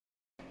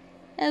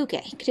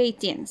Okay, grade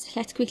 10s.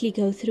 Let's quickly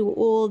go through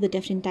all the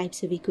different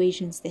types of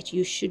equations that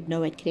you should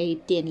know at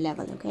grade 10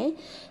 level, okay?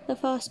 The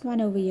first one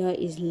over here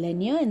is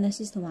linear, and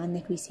this is the one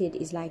that we said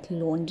is like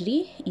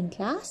laundry in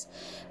class.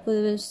 For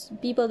those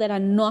people that are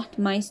not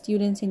my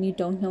students and you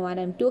don't know what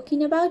I'm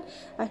talking about,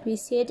 like we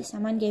said,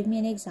 someone gave me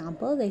an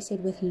example. They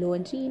said with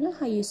laundry, you know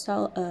how you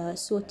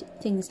sort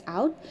things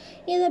out?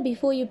 Either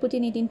before you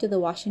putting it into the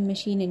washing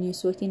machine and you're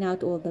sorting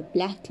out all the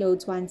black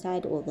clothes one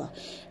side, or the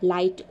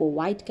light or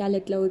white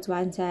colored clothes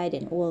one side,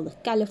 and all the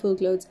colorful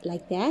clothes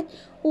like that.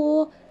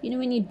 Or you know,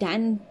 when you're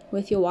done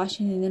with your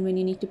washing and then when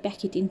you need to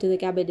pack it into the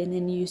cupboard and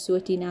then you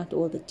sorting out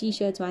all the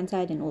t-shirts one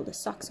side and all the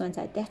socks one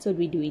side. That's what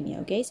we're doing here,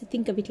 okay? So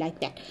think of it like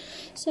that.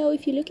 So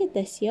if you look at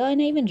this here, and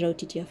I even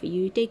wrote it here for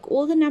you, take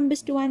all the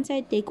numbers to one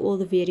side, take all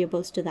the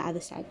variables to the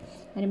other side.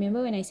 And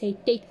remember, when I say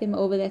take them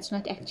over, that's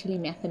not actually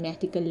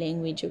mathematical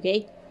language,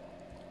 okay?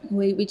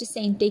 We're just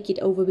saying take it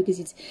over because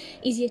it's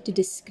easier to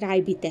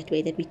describe it that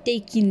way, that we're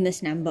taking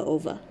this number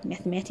over.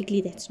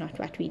 Mathematically, that's not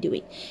what we're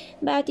doing.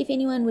 But if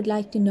anyone would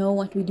like to know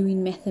what we're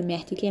doing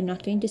mathematically, I'm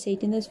not going to say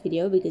it in this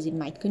video because it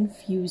might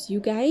confuse you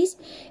guys,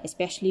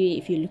 especially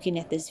if you're looking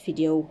at this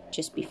video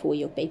just before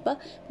your paper.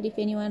 But if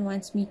anyone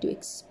wants me to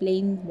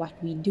explain what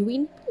we're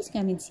doing, please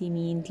come and see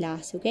me in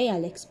class, okay?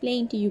 I'll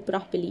explain to you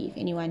properly if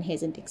anyone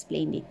hasn't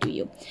explained it to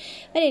you.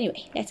 But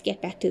anyway, let's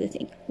get back to the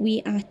thing.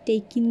 We are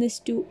taking this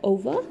 2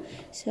 over,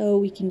 so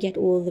we can get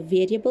all the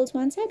variables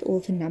one side,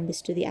 all the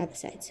numbers to the other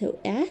side. So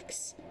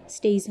x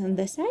stays on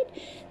this side.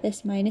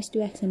 This minus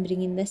 2x I'm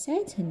bringing this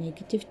side, so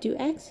negative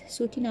 2x.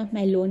 Sorting out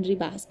my laundry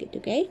basket,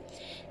 okay?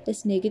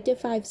 This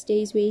negative 5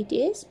 stays where it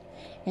is,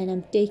 and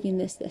I'm taking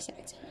this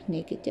side. So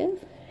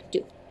negative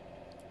 2.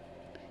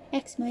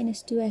 X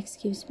minus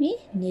 2x gives me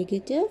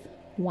negative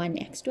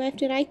 1x. Do I have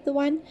to write the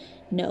 1?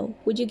 No.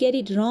 Would you get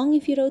it wrong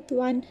if you wrote the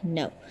 1?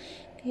 No.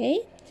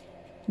 Okay?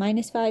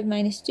 Minus 5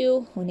 minus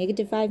 2, or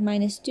negative 5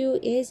 minus 2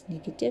 is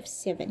negative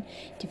 7.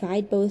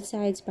 Divide both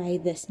sides by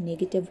this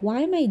negative.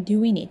 Why am I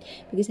doing it?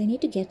 Because I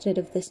need to get rid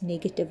of this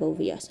negative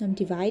over here. So I'm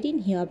dividing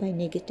here by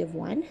negative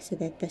 1 so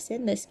that this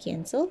and this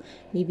cancel,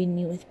 leaving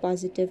me with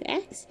positive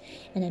x.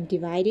 And I'm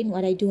dividing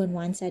what I do on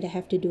one side, I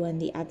have to do on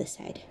the other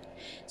side.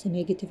 So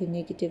negative and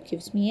negative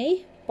gives me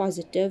a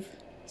positive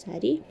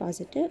 7.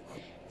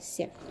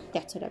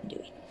 That's what I'm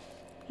doing.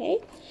 Okay,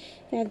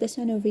 if I have this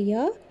one over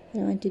here,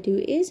 what I want to do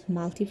is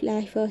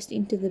multiply first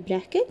into the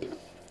bracket,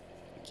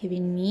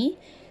 giving me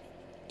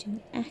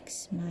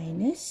 2x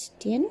minus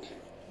 10,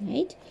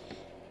 right?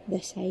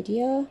 This side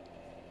here,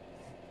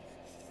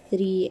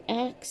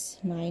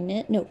 3x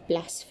minus, no,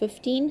 plus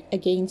 15.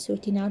 Again,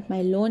 sorting out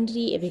my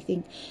laundry,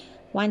 everything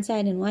one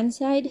side and one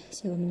side.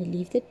 So I'm going to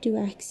leave the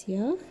 2x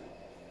here,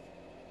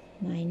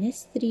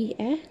 minus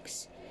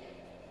 3x.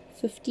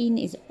 15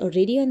 is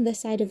already on the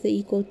side of the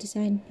equal to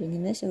sign,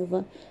 bringing this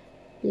over,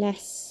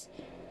 plus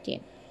 10.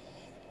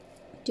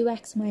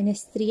 2x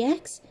minus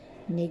 3x,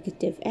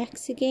 negative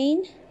x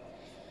again,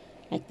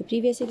 like the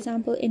previous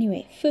example.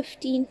 Anyway,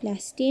 15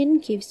 plus 10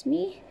 gives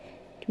me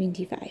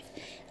 25.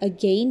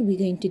 Again, we're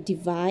going to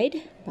divide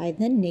by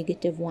the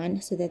negative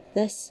 1 so that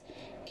this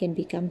can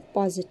become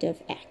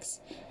positive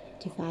x.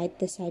 Divide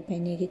this side by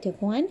negative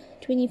 1.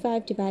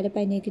 25 divided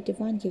by negative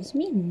 1 gives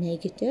me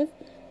negative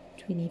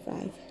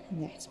 25.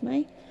 And that's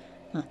my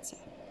answer.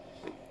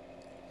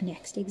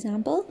 Next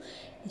example.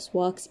 This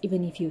works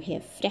even if you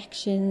have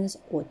fractions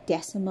or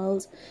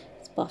decimals.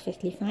 It's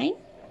perfectly fine.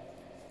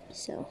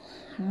 So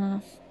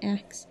half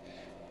x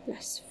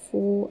plus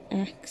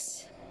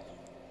 4x.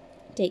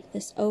 Take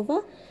this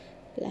over.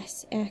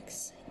 Plus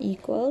x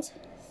equals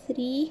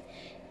 3.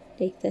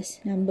 Take this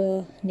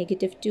number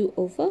negative 2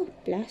 over,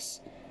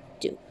 plus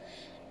 2.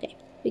 Okay.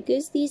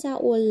 Because these are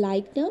all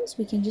like terms,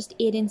 we can just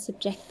add and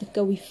subtract the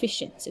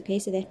coefficients, okay?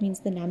 So that means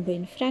the number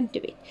in front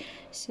of it.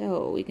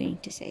 So we're going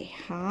to say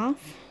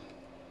half,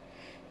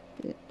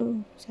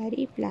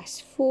 plus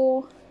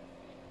 4,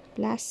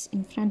 plus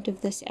in front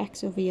of this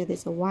x over here,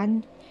 there's a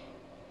 1,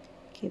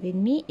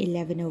 giving me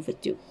 11 over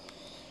 2.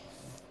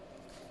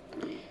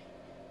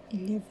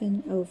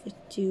 11 over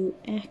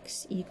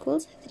 2x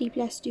equals 3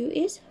 plus 2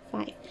 is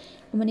 5.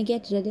 I'm going to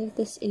get rid of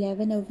this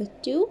 11 over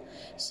 2.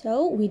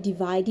 So we're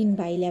dividing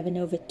by 11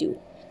 over 2.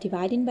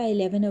 Dividing by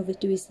 11 over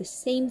 2 is the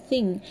same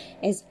thing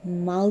as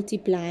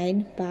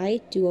multiplying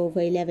by 2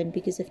 over 11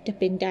 because of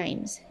tip and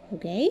times.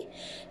 Okay,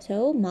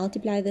 so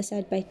multiply this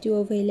side by 2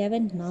 over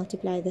 11,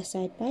 multiply this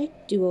side by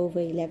 2 over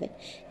 11,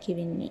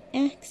 giving me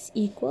x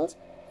equals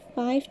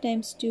 5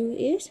 times 2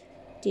 is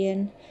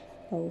 10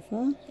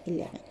 over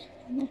 11.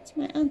 And that's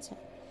my answer.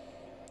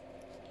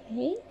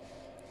 Okay.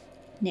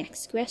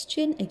 Next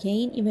question.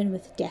 Again, even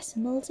with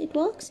decimals it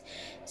works.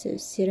 So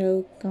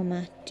 0,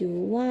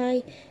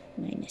 2y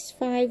minus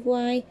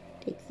 5y.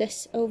 Take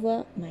this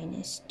over,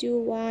 minus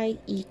 2y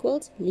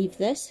equals, leave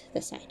this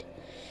side.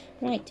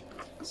 Right.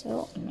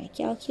 So on my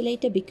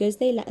calculator, because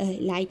they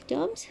like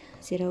terms,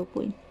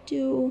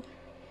 0.2.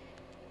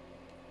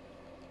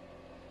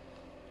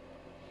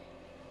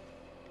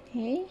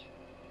 Okay.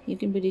 You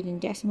can put it in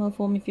decimal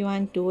form if you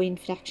want, or in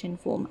fraction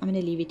form. I'm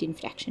going to leave it in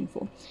fraction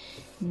form.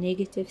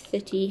 Negative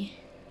 30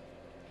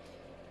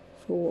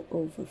 34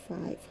 over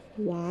 5.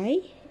 Y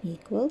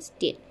equals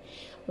 10.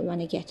 We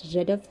want to get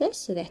rid of this,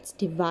 so that's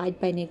divide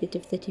by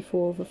negative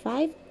 34 over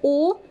 5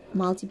 or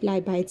multiply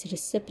by its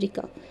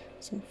reciprocal.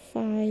 So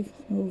 5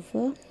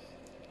 over,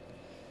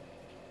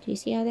 do you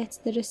see how that's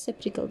the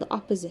reciprocal, the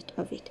opposite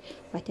of it?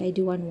 What I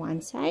do on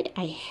one side,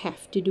 I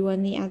have to do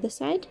on the other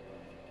side.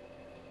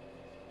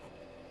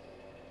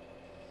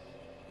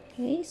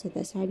 Okay, so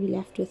this side we're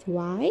left with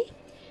y.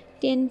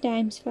 10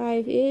 times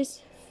 5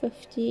 is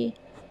 50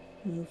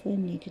 over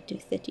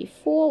negative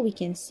 34. We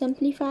can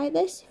simplify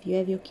this. If you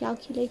have your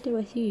calculator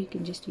with you, you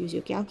can just use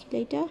your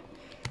calculator.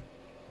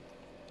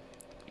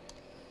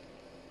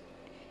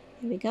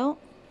 There we go.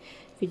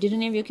 If you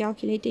didn't have your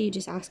calculator, you're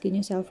just asking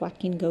yourself what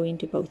can go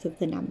into both of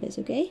the numbers,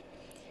 okay?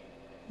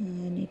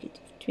 Negative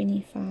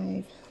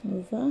 25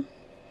 over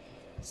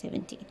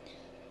 17.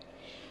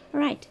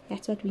 Alright,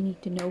 that's what we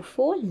need to know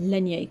for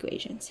linear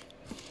equations.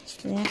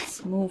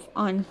 Let's move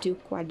on to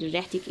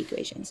quadratic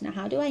equations. Now,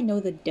 how do I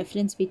know the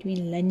difference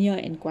between linear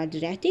and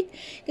quadratic?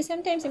 Because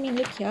sometimes, I mean,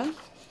 look here.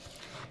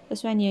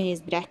 This one here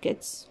is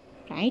brackets,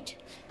 right?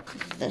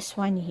 This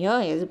one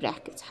here is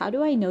brackets. How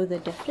do I know the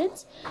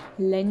difference?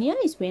 Linear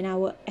is when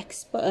our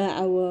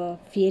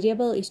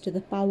variable is to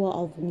the power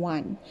of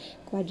 1.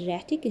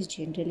 Quadratic is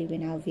generally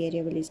when our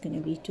variable is going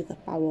to be to the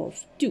power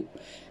of 2.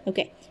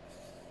 Okay.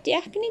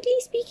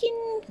 Technically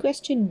speaking,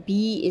 question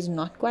B is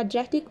not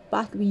quadratic,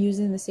 but we're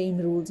using the same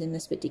rules in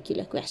this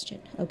particular question,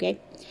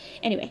 okay?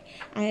 Anyway,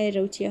 I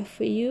wrote here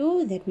for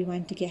you that we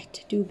want to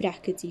get 2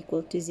 brackets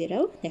equal to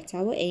 0. That's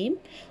our aim.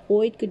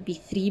 Or it could be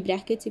 3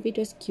 brackets if it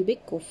was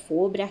cubic, or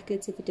 4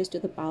 brackets if it is to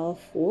the power of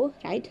 4,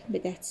 right?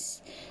 But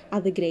that's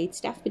other grade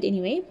stuff. But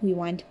anyway, we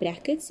want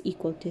brackets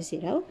equal to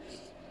 0.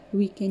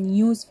 We can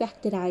use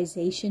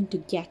factorization to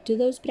get to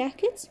those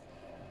brackets.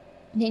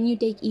 Then you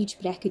take each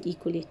bracket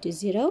equally to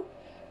 0.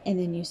 And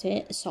then you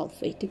say solve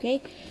for it,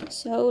 okay?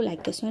 So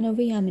like this one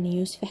over here, I'm going to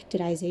use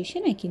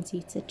factorization. I can see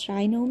it's a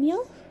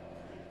trinomial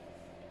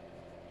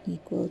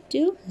equal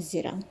to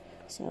 0.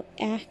 So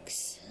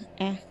x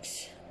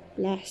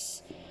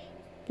plus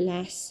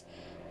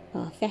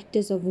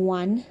factors of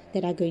 1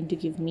 that are going to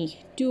give me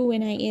 2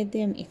 when I add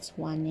them. It's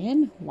 1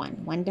 and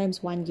 1. 1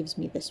 times 1 gives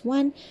me this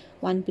 1.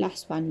 1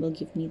 plus 1 will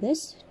give me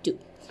this 2.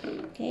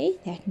 Okay,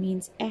 that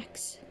means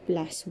x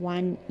plus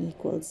 1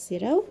 equals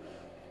 0,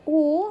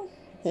 or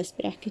this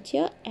bracket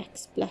here,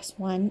 x plus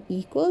 1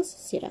 equals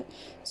 0.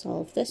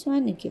 Solve this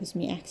one, it gives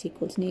me x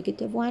equals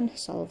negative 1.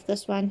 Solve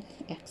this one,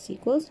 x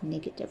equals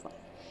negative 1.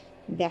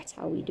 That's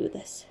how we do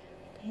this.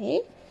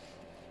 Okay.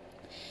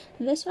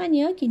 This one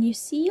here, can you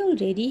see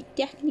already?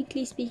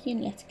 Technically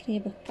speaking, let's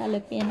grab a color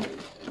pen.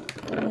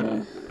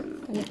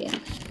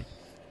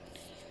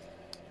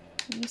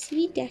 You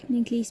see,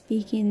 technically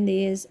speaking,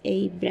 there's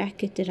a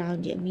bracket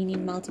around here,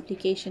 meaning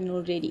multiplication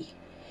already.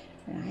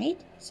 Right,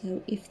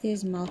 so if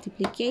there's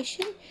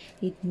multiplication,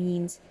 it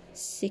means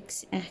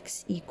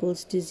 6x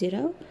equals to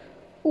 0,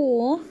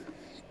 or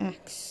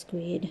x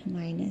squared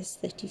minus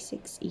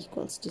 36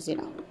 equals to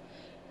 0.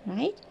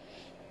 Right,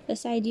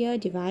 this idea,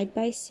 divide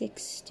by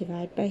 6,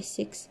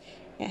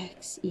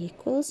 x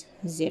equals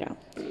 0.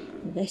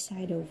 This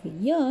side over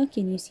here,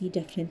 can you see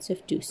difference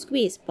of 2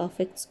 squares?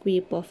 Perfect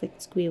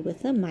square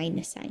with a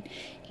minus sign,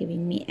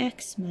 giving me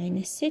x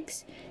minus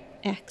 6,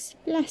 x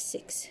plus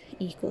 6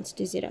 equals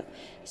to 0.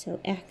 So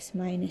x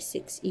minus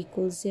 6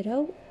 equals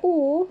 0,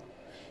 or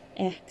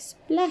x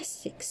plus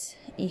 6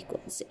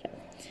 equals 0.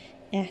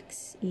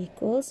 X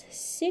equals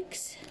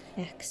 6,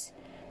 x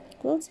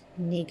equals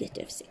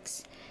negative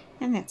 6.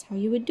 And that's how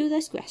you would do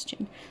this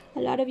question. A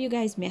lot of you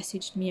guys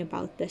messaged me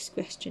about this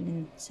question,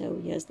 and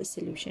so here's the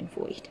solution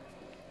for it.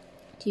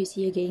 Do you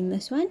see again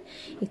this one?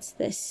 It's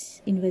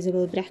this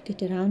invisible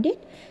bracket around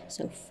it.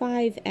 So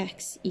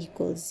 5x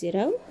equals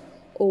 0,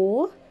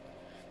 or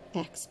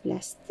x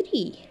plus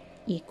 3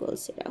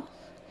 equals 0.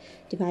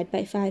 Divide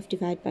by 5,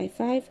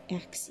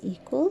 x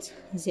equals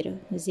 0.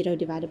 0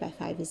 divided by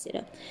 5 is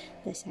 0.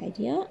 This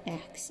idea,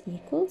 x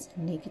equals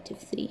negative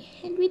 3.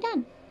 And we're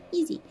done.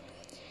 Easy.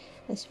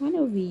 This one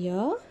over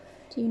here,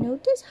 do you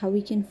notice how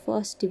we can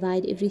first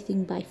divide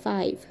everything by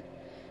 5?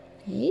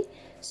 Okay,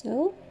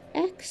 so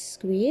x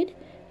squared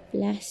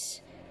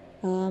plus,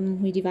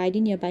 we're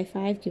dividing here by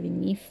 5,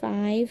 giving me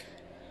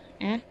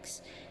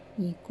 5x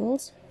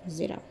equals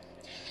 0.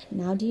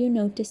 Now do you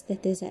notice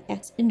that there's an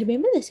x? And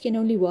remember, this can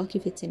only work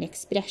if it's an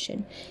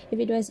expression. If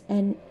it was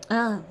an,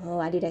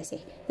 what did I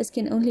say? This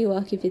can only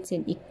work if it's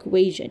an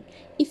equation.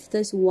 If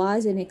this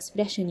was an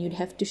expression, you'd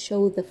have to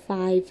show the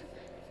 5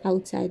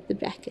 outside the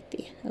bracket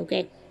there,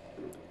 okay?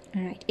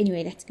 Alright,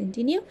 anyway, let's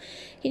continue.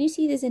 Can you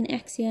see there's an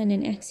x here and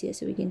an x here?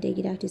 So we can take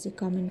it out as a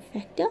common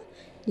factor,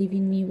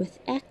 leaving me with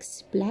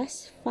x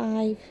plus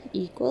 5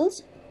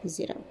 equals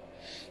 0.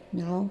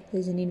 Now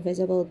there's an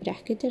invisible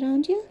bracket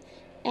around here.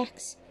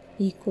 X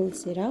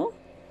equals 0,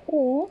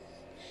 or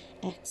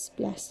x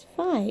plus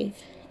 5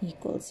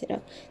 equals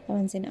 0. That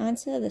one's an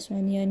answer. This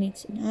one here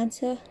needs an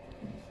answer.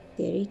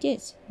 There it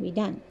is. We're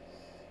done.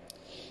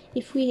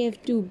 if we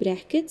have two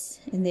brackets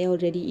and they're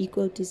already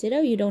equal to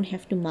 0, you don't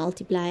have to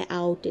multiply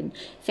out and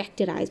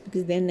factorize,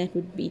 because then that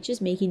would be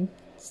just making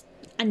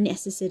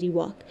unnecessary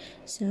work.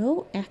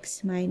 So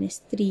x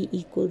minus 3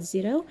 equals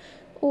 0,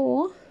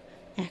 or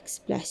x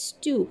plus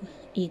 2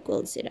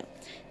 equals 0.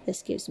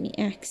 This gives me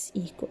x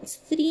equals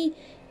 3,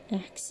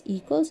 x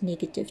equals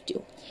negative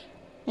 2.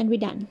 And we're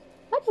done.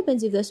 What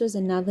happens if this was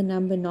another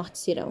number, not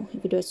 0?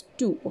 If it was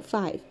 2 or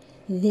 5,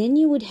 then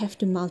you would have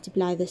to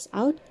multiply this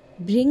out,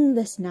 bring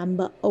this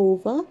number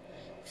over,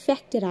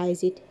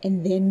 factorize it,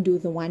 and then do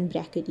the one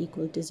bracket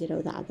equal to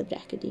 0, the other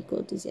bracket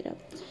equal to 0.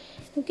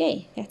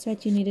 Okay, that's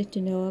what you needed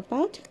to know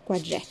about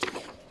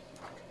quadratic.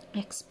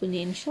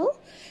 Exponential.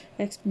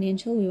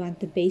 Exponential, we want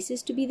the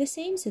bases to be the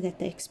same so that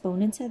the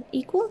exponents are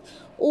equal,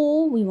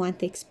 or we want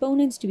the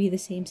exponents to be the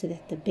same so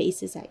that the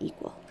bases are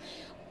equal.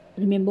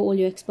 Remember all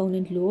your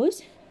exponent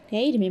laws.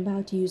 Okay, remember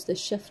how to use the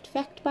shift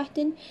fact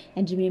button,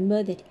 and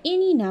remember that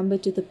any number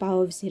to the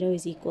power of 0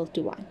 is equal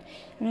to 1.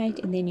 Right,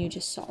 and then you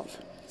just solve.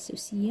 So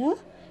see here,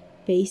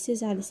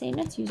 bases are the same.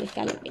 Let's use a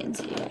color pen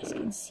so you guys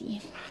can see.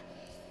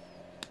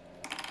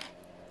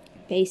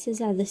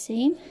 Bases are the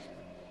same.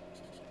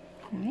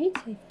 Right,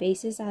 so if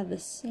bases are the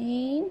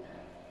same,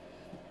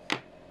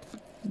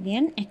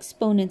 then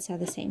exponents are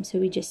the same. So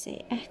we just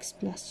say x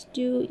plus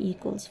 2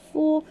 equals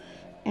 4,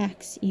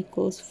 x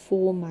equals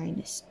 4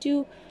 minus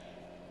 2,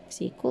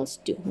 x equals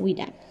 2. We're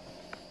done.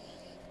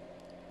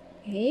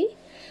 Okay,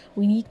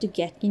 we need to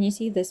get, can you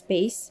see this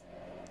base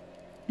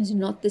is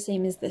not the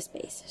same as this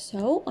base?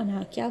 So on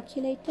our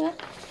calculator,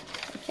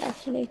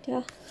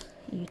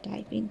 you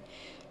type in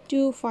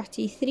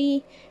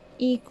 243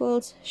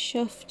 equals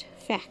shift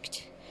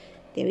fact.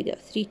 There we go,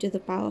 3 to the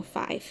power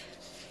 5.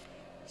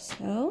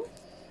 So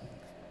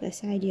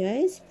this idea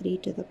is 3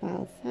 to the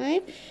power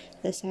 5.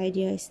 This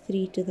idea is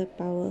 3 to the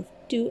power of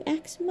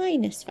 2x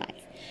minus 5.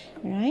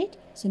 Alright,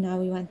 so now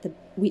we want the,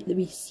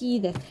 we see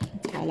that,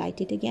 let's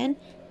highlight it again,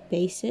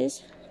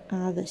 bases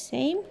are the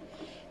same.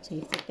 So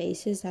if the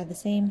bases are the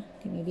same,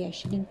 okay, maybe I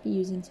shouldn't be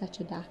using such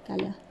a dark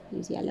color,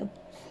 use yellow.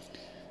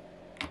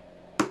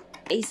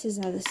 Bases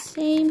are the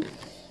same,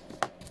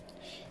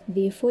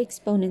 therefore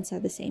exponents are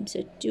the same.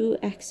 So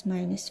 2x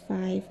minus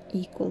 5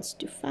 equals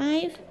to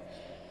 5.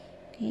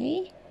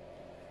 Okay,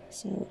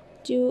 so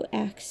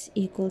 2x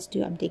equals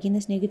to, I'm taking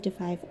this negative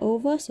 5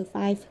 over, so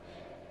 5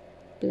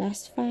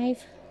 plus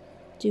 5,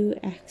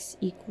 2x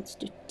equals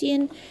to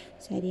 10.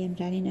 Sorry, I'm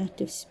running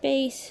out of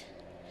space.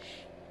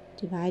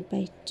 Divide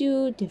by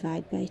 2,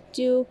 divide by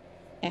 2,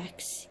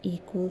 x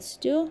equals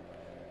to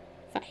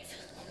 5.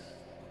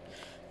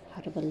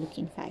 Horrible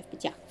looking 5,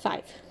 but yeah,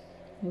 5.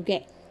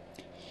 Okay,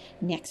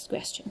 next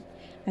question.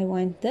 I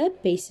want the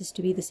bases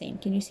to be the same.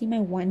 Can you see my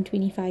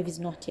 125 is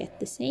not yet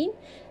the same?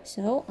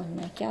 So on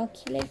my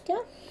calculator,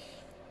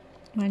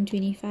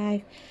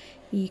 125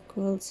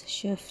 equals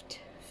shift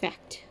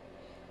fact.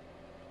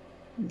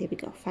 And there we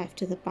go, 5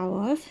 to the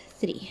power of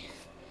 3.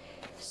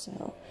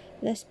 So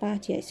this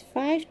part here is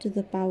 5 to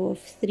the power of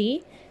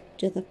 3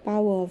 to the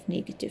power of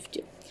negative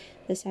 2.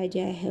 This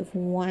idea I have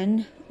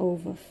 1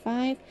 over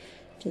 5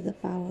 to the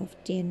power of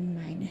 10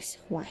 minus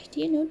y.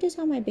 Do you notice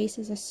how my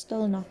bases are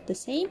still not the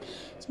same?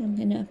 So I'm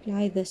going to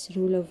apply this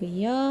rule over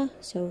here.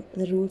 So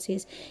the rule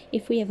says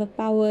if we have a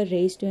power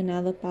raised to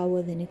another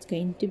power, then it's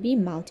going to be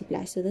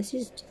multiplied. So this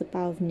is to the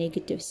power of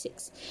negative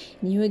 6.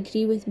 And you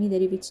agree with me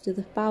that if it's to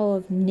the power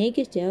of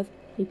negative,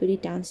 we put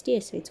it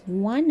downstairs. So it's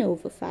 1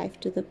 over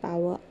 5 to the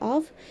power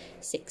of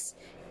 6.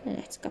 And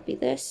let's copy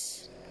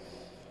this.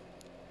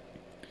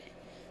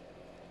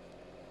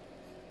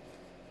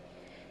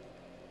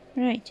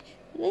 Right.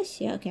 This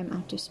here, okay, I'm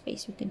out of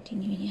space. We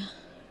continue here.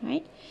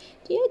 Right?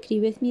 Do you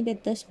agree with me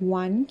that this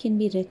 1 can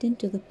be written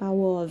to the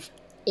power of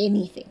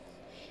anything?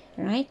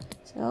 Right?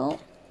 So,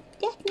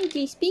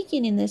 technically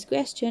speaking, in this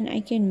question,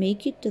 I can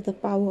make it to the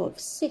power of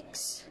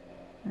 6.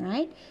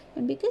 Right?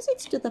 And because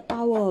it's to the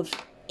power of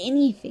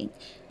anything,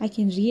 I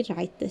can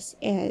rewrite this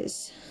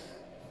as,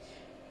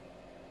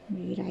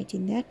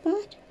 rewriting that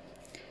part,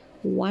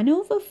 1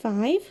 over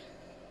 5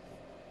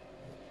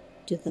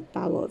 to the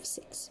power of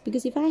 6.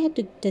 Because if I had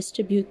to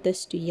distribute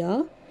this to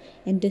here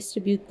and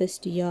distribute this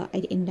to here,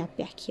 I'd end up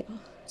back here.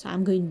 So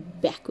I'm going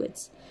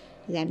backwards.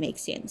 Does that make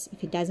sense?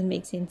 If it doesn't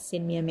make sense,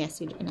 send me a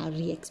message and I'll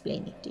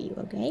re-explain it to you,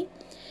 okay?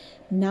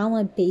 Now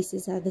my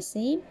bases are the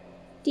same.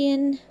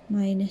 10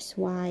 minus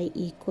y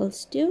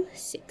equals to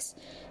 6.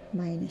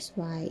 Minus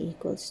y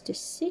equals to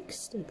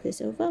 6. Take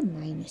this over.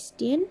 Minus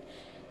 10.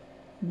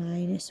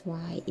 Minus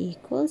y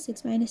equals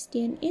 6 minus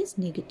 10 is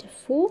negative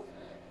 4.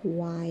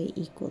 Y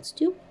equals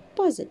to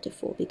positive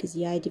 4, because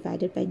here I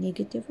divided by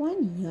negative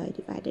 1, here I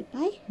divided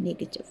by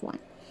negative 1.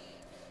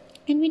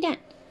 And we're done.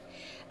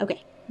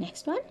 Okay,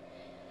 next one.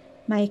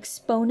 My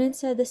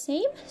exponents are the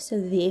same, so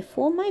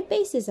therefore my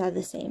bases are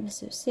the same.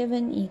 So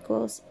 7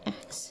 equals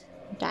x.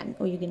 Done.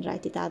 Or you can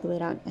write it the other way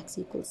around, x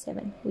equals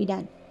 7. We're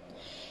done.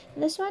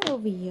 This one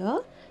over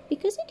here,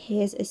 because it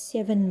has a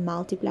 7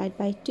 multiplied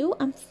by 2,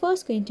 I'm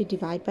first going to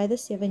divide by the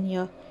 7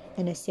 here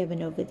and a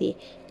 7 over there,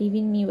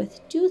 leaving me with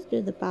 2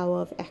 to the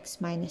power of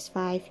x minus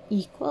 5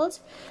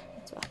 equals,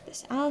 let's Let's work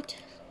this out.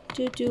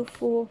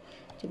 224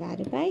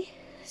 divided by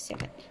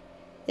 7,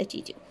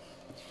 32.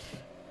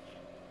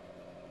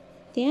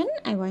 Then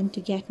I want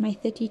to get my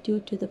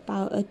 32 to the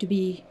power to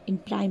be in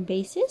prime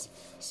basis.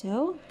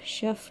 So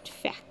shift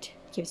fact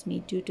gives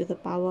me 2 to the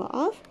power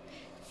of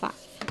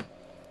 5.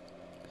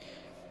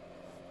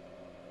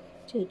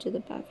 2 to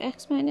the power of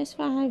x minus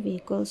 5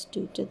 equals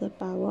 2 to the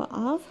power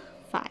of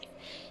 5.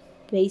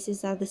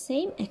 Bases are the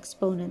same,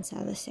 exponents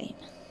are the same.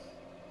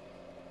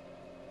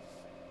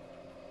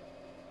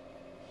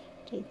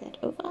 Take that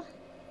over.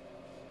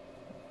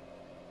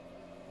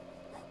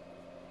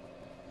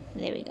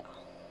 There we go.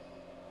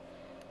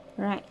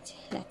 Right,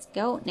 let's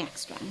go.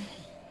 Next one.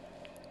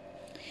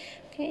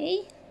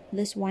 Okay,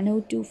 this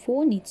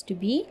 1024 needs to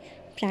be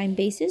prime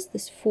basis.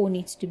 This 4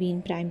 needs to be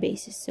in prime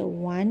basis. So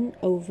 1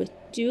 over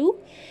 2.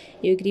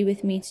 You agree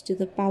with me? It's to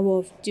the power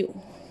of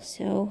 2.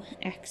 So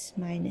x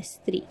minus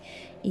 3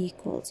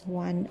 equals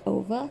 1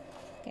 over.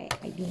 Okay,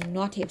 I do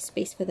not have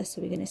space for this,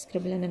 so we're going to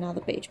scribble in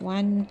another page.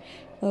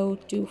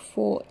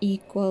 1024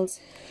 equals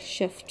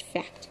shift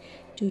fact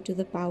 2 to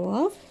the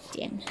power of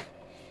 10.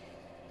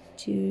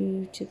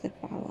 2 to the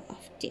power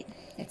of 10.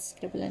 Let's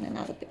scribble in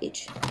another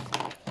page.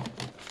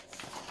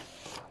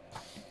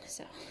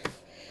 So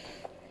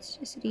let's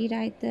just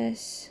rewrite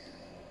this.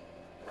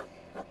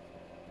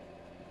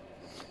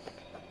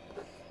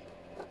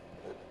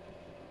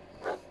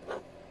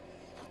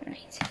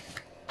 Right.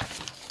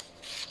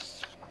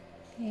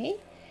 Okay.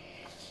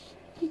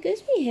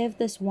 Because we have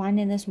this 1,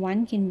 and this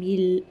 1 can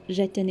be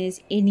written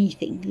as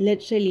anything,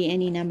 literally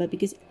any number,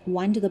 because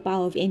 1 to the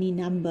power of any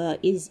number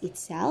is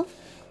itself.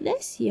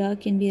 This here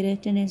can be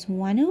written as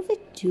 1 over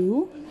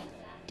 2.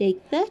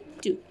 Take the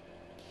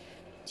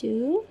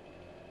 2,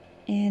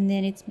 and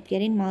then it's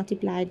getting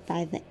multiplied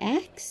by the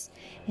x,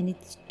 and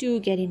it's 2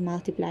 getting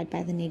multiplied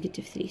by the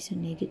negative 3, so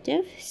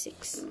negative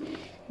 6.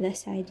 This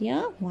side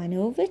here, 1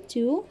 over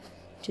 2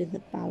 to the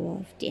power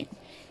of 10.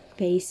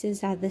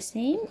 Bases are the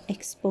same,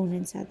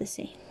 exponents are the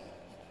same.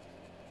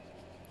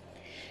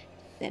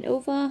 That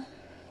over.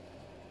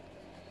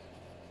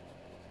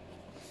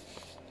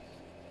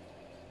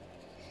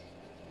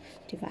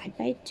 Divide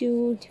by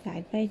 2,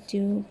 divide by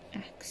 2,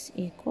 x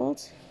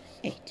equals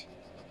 8.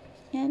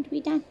 And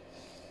we're done.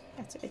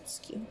 That's a bit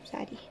skewed,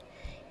 sorry.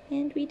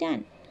 And we're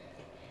done.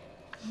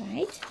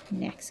 Right,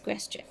 next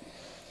question.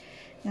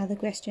 Now the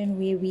question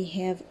where we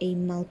have a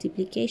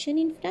multiplication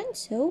in front.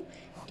 So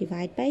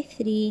divide by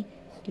 3.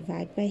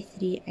 Divide by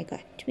 3, I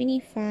got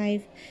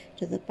 25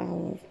 to the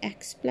power of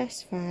x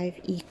plus 5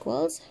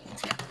 equals,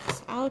 let's get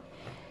this out,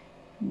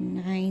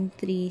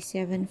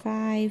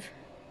 9375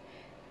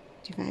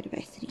 divided by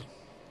 3.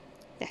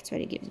 That's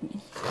what it gives me.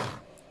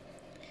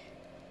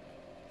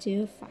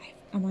 2, 5.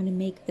 I want to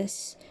make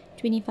this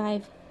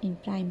 25 in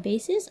prime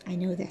basis. I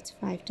know that's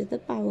 5 to the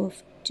power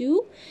of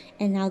 2.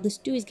 And now this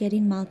 2 is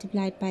getting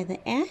multiplied by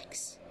the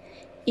x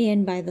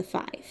and by the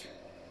 5.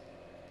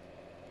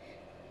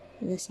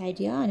 This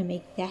idea, I'm going to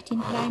make that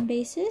in prime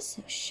basis.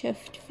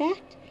 Shift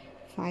fact,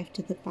 5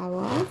 to the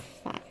power of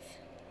 5.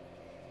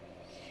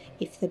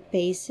 If the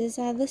bases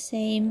are the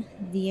same,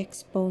 the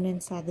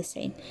exponents are the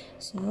same.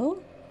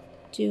 So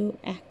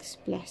 2x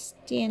plus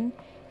 10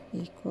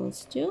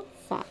 equals to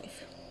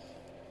 5.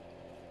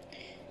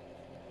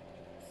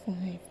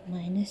 5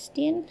 minus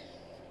 10.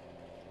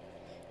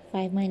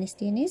 5 minus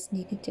 10 is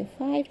negative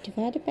 5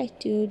 divided by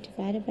 2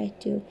 divided by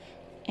 2.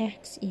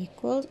 X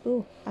equals,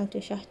 out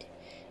of shot.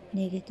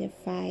 Negative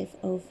 5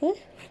 over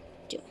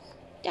 2.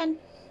 Done.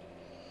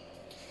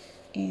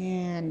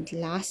 And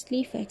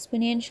lastly, for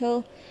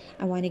exponential,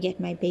 I want to get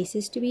my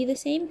bases to be the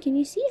same. Can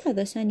you see how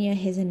this one here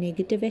has a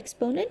negative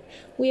exponent?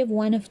 We have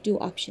one of two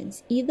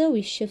options. Either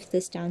we shift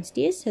this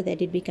downstairs so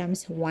that it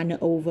becomes 1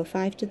 over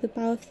 5 to the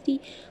power of 3,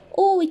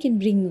 or we can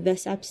bring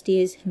this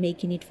upstairs,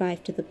 making it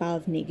 5 to the power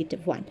of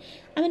negative 1.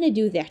 I'm going to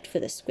do that for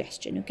this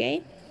question,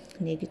 okay?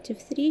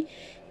 Negative 3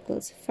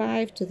 equals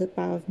 5 to the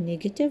power of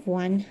negative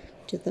 1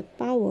 to the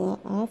power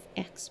of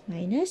x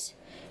minus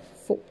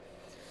 4.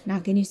 Now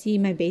can you see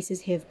my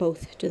bases have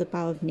both to the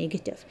power of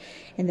negative,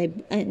 and they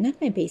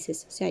not my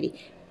bases, sorry,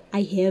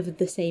 I have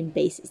the same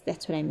bases.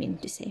 That's what I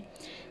meant to say.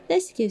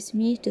 This gives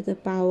me to the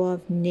power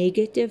of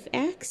negative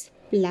x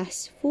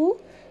plus 4.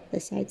 The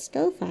side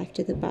still 5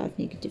 to the power of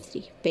negative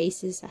 3.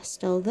 Bases are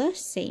still the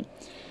same.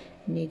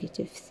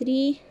 Negative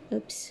 3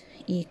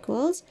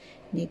 equals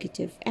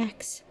negative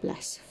x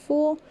plus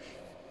 4.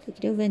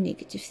 Take it over,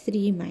 negative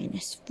 3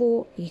 minus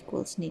 4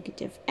 equals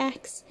negative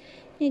x.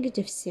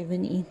 Negative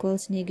 7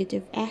 equals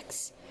negative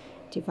x.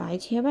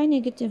 Divide here by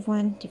negative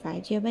 1.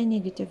 Divide here by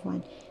negative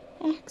 1.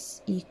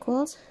 X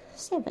equals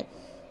 7.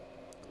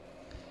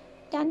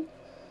 Done.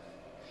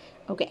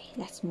 Okay,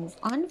 let's move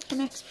on from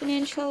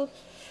exponential.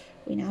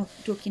 We're now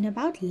talking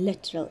about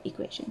literal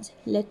equations.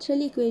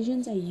 Literal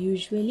equations are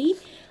usually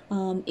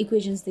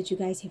equations that you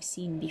guys have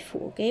seen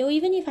before, okay? Or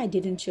even if I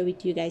didn't show it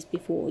to you guys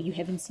before, you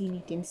haven't seen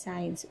it in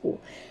science or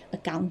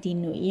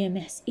accounting or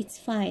EMS, it's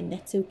fine,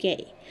 that's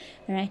okay.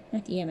 All right,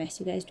 not EMS,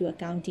 you guys do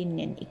accounting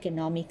and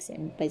economics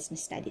and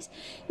business studies.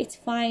 It's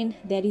fine,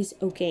 that is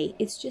okay.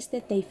 It's just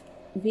that they're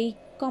very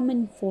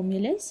common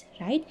formulas,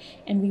 right?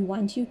 And we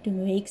want you to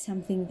make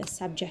something the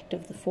subject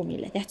of the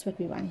formula. That's what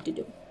we want to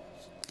do.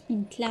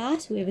 In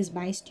class, whoever's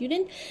my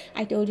student,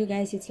 I told you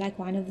guys it's like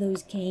one of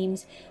those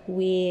games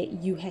where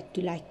you had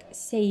to like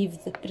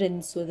save the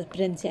prince or the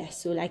princess.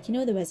 So like, you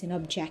know, there was an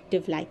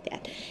objective like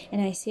that. And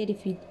I said,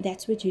 if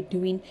that's what you're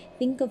doing,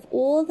 think of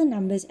all the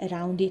numbers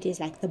around it as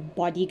like the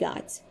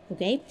bodyguards.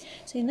 Okay,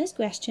 so in this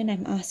question,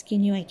 I'm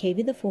asking you, I gave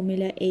you the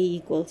formula A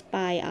equals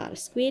pi r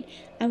squared.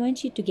 I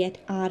want you to get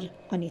r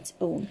on its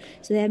own.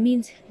 So that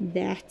means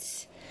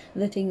that's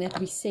the thing that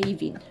we're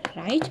saving,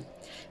 right?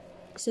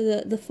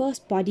 So the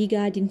first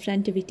bodyguard in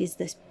front of it is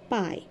this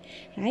pi,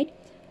 right?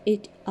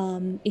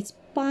 It's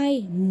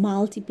pi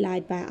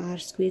multiplied by r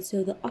squared.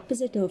 So the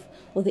opposite of,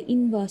 or the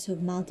inverse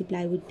of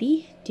multiply would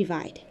be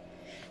divide.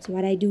 So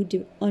what I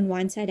do on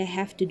one side, I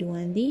have to do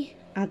on the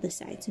other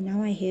side. So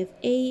now I have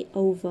a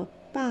over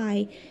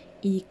pi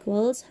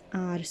equals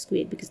r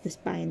squared, because this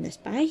pi and this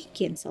pi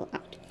cancel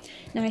out.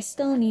 Now I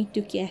still need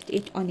to get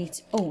it on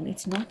its own.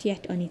 It's not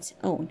yet on its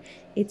own.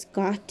 It's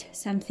got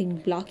something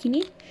blocking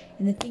it,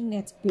 and the thing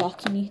that's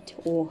blocking it,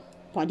 or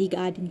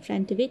bodyguard in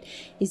front of it,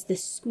 is the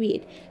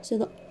squared. So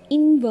the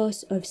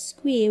inverse of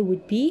square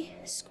would be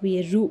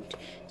square root.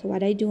 So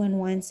what I do on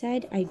one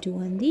side, I do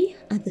on the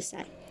other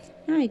side.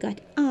 Now I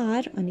got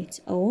r on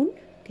its own,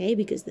 okay,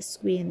 because the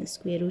square and the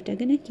square root are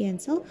going to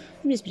cancel.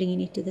 I'm just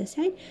bringing it to the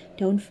side.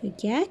 Don't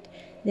forget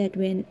that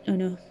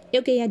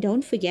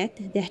don't forget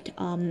that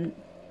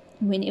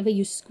whenever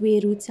you square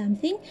root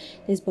something,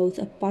 there's both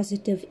a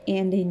positive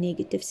and a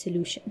negative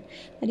solution.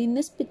 But in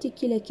this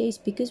particular case,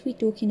 because we're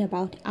talking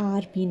about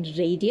r being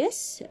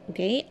radius,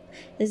 okay,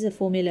 this is a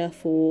formula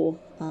for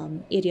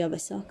area of a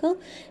circle,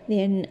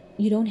 then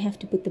you don't have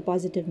to put the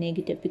positive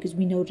negative, because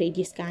we know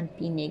radius can't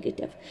be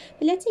negative.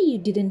 But let's say you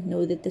didn't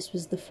know that this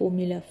was the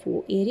formula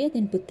for area,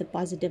 then put the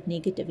positive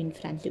negative in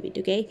front of it,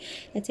 okay?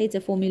 Let's say it's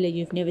a formula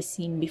you've never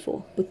seen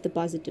before. Put the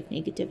positive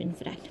negative in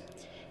front.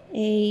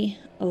 A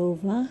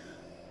over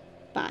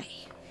pi,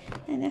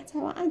 and that's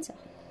our answer.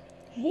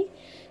 Okay,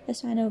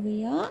 this one over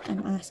here,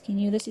 I'm asking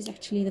you, this is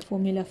actually the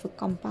formula for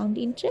compound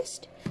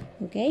interest.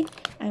 Okay,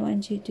 I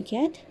want you to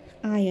get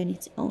I on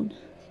its own,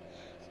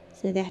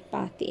 so that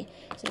part there.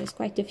 So there's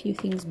quite a few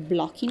things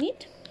blocking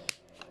it.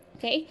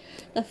 Okay,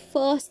 the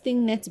first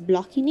thing that's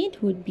blocking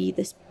it would be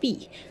this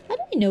P. How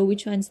do we know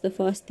which one's the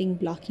first thing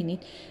blocking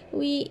it?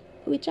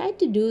 We try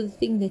to do the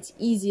thing that's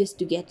easiest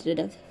to get rid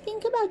of.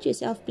 Think about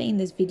yourself playing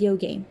this video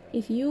game.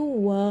 If you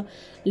were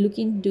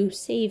looking to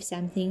save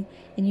something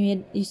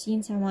and you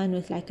seen someone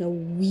with like a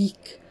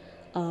weak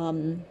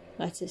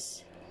what's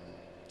this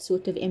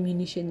sort of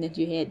ammunition that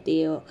you had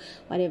there or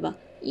whatever,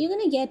 you're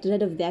going to get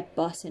rid of that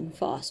person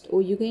first,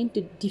 or you're going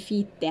to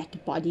defeat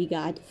that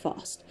bodyguard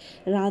first,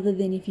 rather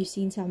than if you've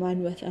seen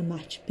someone with a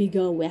much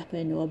bigger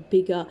weapon or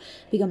bigger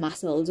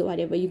muscles or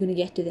whatever, you're going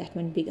to get to that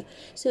one bigger.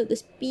 So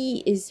this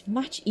P is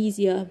much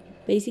easier.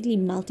 Basically,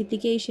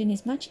 multiplication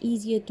is much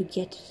easier to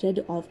get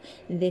rid of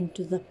than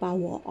to the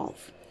power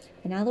of.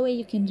 Another way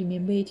you can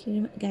remember it,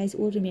 you guys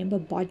all remember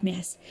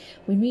BODMAS.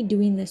 When we're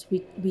doing this,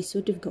 we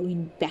sort of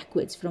going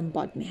backwards from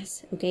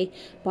BODMAS, okay?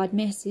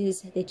 BODMAS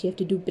is that you have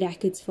to do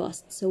brackets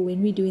first. So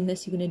when we're doing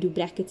this, you're going to do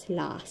brackets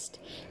last,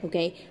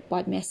 okay?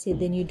 BODMAS said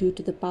then you do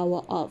to the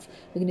power of.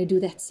 We're going to do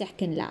that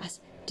second last.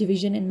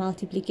 Division and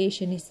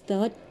multiplication is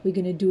third. We're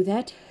going to do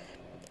that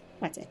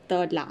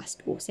third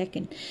last or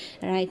second,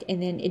 right?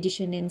 And then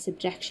addition and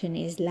subtraction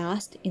is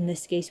last. In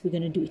this case, we're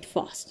going to do it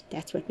first.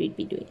 That's what we'd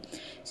be doing.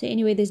 So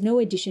anyway, there's no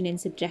addition and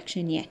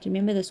subtraction yet.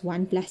 Remember, this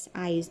 1 plus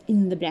I is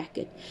in the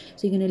bracket,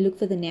 so you're going to look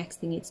for the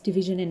next thing. It's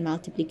division and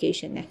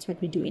multiplication. That's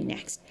what we're doing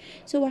next.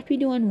 So what we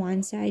do on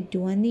one side,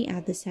 do on the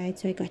other side.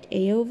 So I got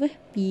A over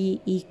B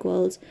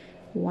equals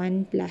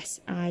 1 plus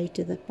I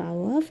to the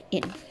power of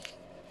n.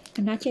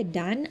 I'm not yet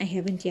done. I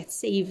haven't yet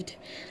saved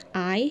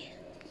I,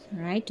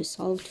 right, to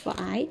solve for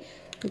I.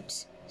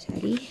 Oops,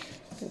 sorry,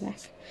 go back.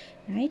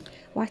 Right,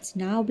 what's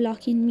now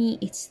blocking me?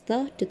 It's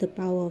the to the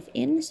power of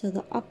n, so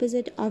the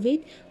opposite of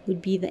it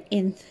would be the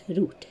nth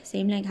root.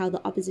 Same like how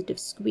the opposite of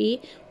square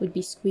would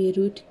be square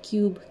root,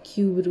 cube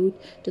root,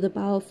 to the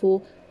power of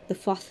 4, the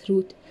fourth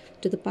root,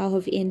 to the power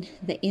of n,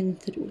 the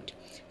nth root.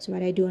 So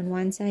what I do on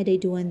one side, I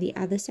do on the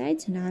other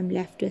side. So now I'm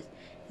left with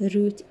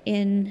root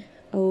n,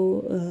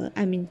 the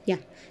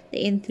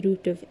nth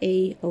root of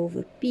a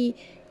over p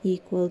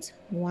equals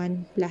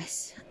 1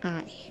 plus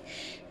I.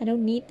 I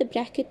don't need the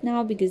bracket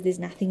now because there's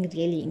nothing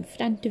really in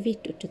front of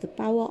it or to the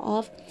power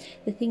of.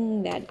 The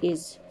thing that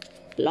is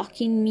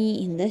blocking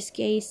me in this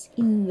case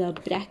in the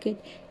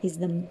bracket is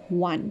the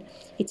 1.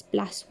 It's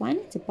plus 1,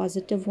 it's a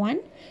positive 1,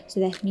 so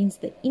that means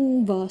the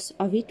inverse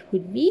of it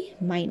would be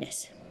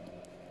minus.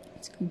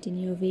 Let's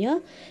continue over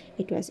here.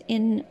 It was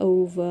nth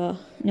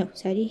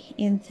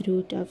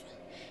root of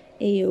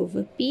a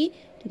over p.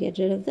 To get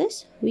rid of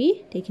this,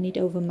 we taking it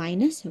over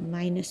minus, so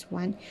minus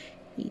 1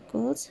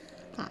 equals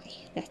I.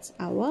 That's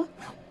our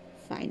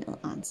final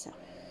answer.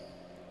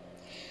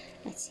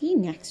 Let's see,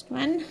 next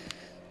one.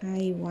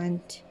 I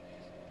want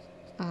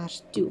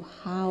R2.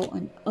 How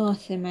on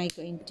earth am I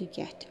going to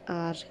get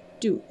R2?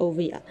 R2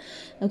 over here.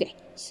 Okay,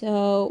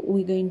 so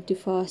we're going to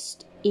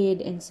first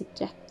add and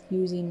subtract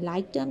using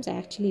like terms. I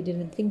actually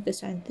didn't think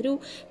this one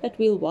through, but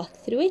we'll walk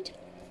through it.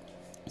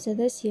 So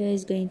this here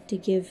is going to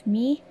give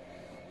me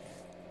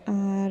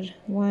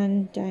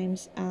R1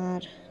 times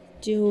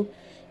R2,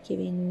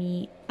 giving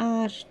me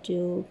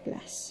R2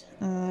 plus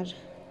R1,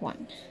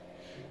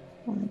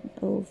 1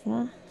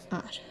 over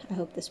R. I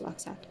hope this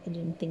works out. I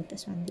didn't think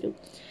this one through.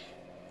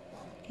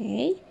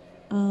 Okay,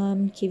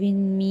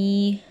 giving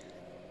me,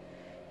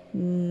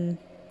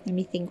 let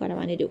me think what I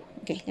want to do.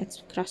 Okay,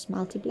 let's cross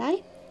multiply.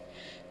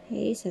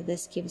 Okay, so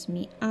this gives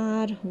me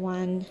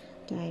R1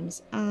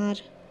 times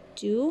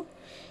R2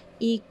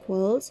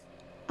 equals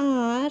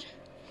R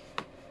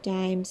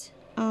times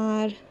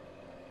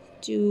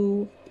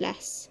R2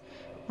 plus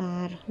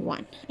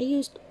R1. I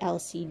used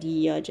LCD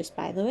here just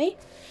by the way.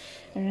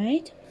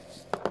 Alright,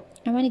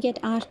 I want to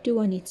get R2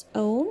 on its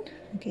own.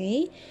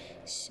 Okay,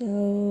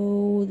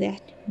 so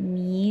that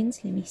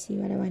means, let me see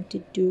what I want to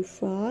do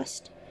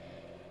first.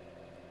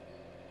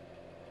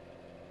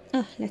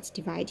 Let's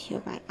divide here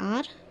by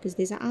R, because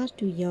there's a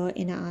R2 here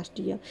and a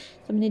R2 here.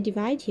 So I'm going to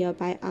divide here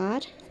by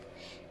R,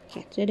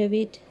 get rid of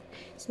it.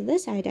 So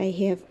this side I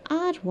have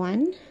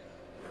R1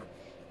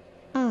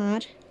 R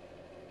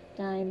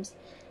times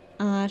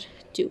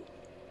R2.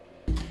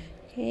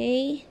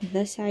 Okay,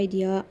 this side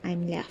here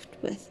I'm left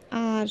with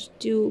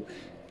R2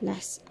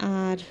 plus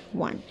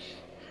R1.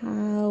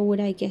 How would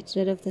I get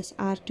rid of this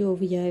R2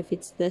 over here if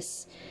it's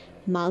this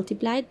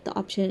multiplied? The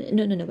option,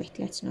 no, wait,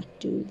 let's not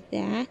do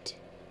that.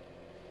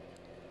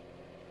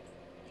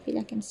 I feel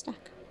like I'm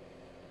stuck.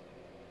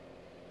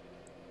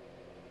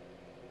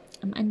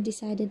 I'm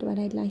undecided what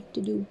I'd like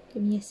to do.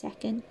 Give me a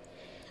second.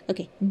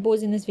 Okay, I'm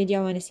pausing this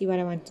video. I want to see what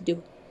I want to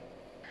do.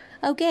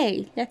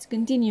 Okay, let's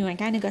continue. I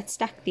kind of got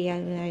stuck there.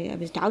 I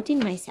was doubting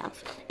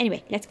myself.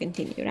 Anyway, let's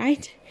continue,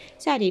 right?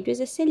 Sorry, it was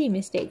a silly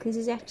mistake. This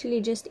is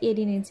actually just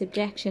adding and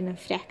subtraction of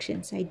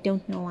fractions. I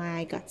don't know why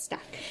I got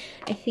stuck.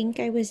 I think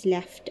I was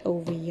left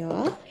over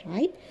here,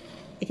 right?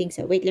 I think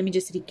so. Wait, let me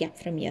just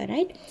recap from here,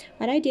 right?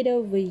 What I did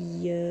over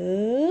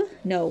here...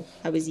 No,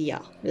 I was here.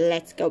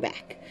 Let's go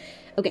back.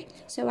 Okay,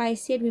 so I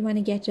said we want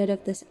to get rid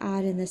of this R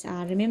and this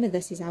R. Remember,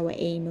 this is our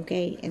aim,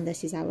 okay? And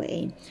this is our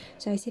aim.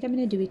 So I said I'm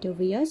going to do it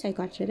over here. So I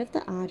got rid of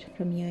the R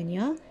from here and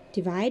here.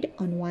 Divide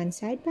on one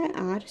side by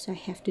R. So I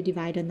have to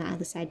divide on the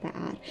other side by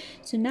R.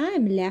 So now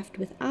I'm left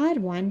with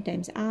R1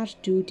 times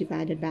R2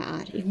 divided by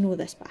R. Ignore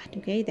this part,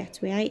 okay?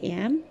 That's where I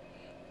am.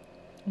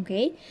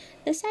 Okay,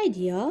 this side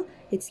here,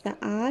 it's the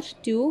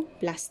R2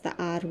 plus the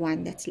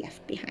R1 that's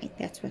left behind.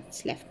 That's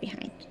what's left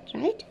behind,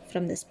 right,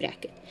 from this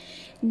bracket.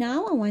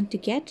 Now I want to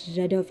get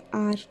rid of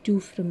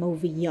R2 from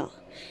over here.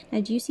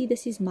 Now do you see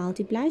this is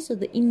multiply? So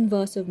the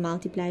inverse of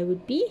multiply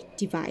would be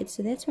divide.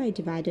 So that's why I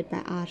divided by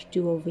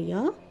R2 over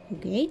here.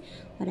 Okay,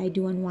 what I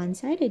do on one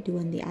side, I do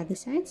on the other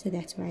side. So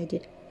that's why I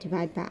did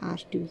divide by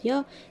R2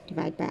 here,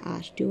 divide by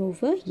R2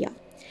 over here.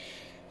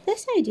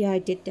 This idea I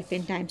did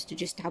different times to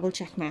just double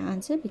check my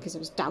answer because I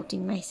was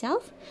doubting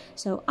myself.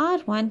 So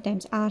R1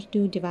 times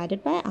R2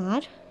 divided by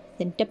R,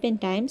 then different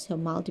times, so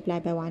multiply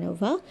by 1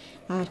 over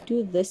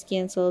R2. This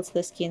cancels,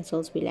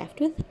 we're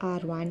left with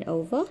R1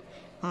 over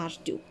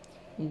R2.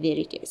 There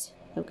it is,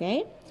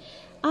 okay?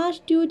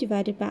 R2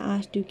 divided by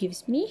R2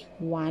 gives me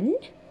 1.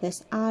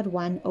 That's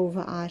R1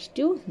 over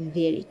R2.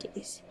 There it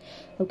is,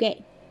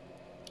 okay?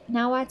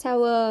 Now what's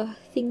our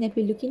thing that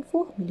we're looking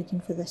for? We're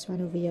looking for this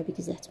one over here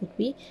because that's what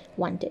we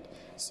wanted.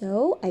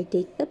 So I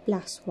take the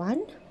plus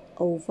 1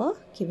 over,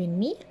 giving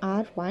me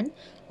R1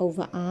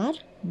 over R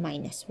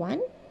minus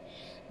 1.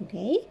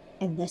 Okay,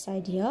 and this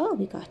idea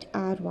we got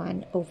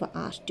R1 over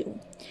R2.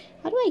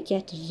 How do I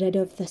get rid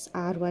of this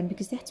R1?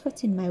 Because that's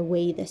what's in my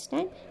way this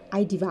time.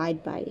 I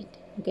divide by it.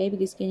 Okay,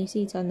 because can you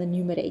see it's on the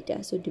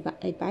numerator, so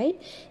divide by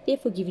it,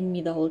 therefore giving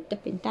me the whole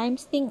different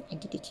times thing. I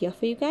did it here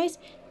for you guys.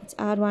 It's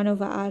R1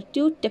 over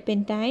R2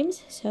 different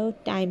times, so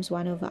times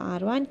 1 over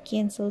R1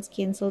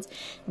 cancels.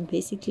 I'm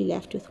basically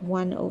left with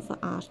 1 over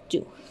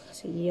R2.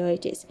 So here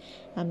it is,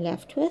 I'm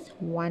left with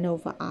 1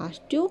 over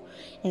R2,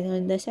 and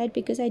on this side,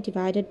 because I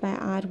divided by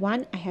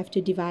R1, I have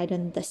to divide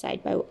on this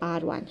side by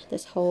R1.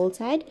 This whole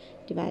side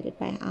divided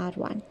by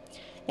R1.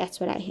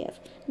 That's what I have.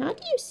 Now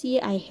do you see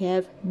I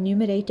have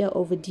numerator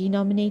over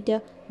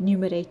denominator,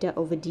 numerator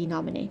over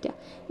denominator?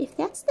 If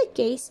that's the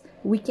case,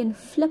 we can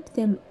flip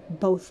them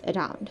both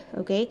around,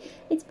 okay?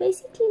 It's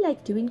basically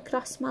like doing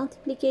cross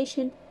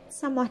multiplication,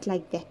 somewhat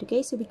like that,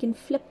 okay? So we can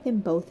flip them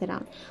both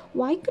around.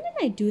 Why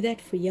couldn't I do that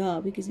for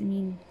here? Because I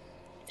mean,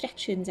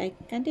 fractions,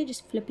 can't I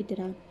just flip it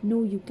around?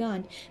 No, you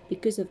can't,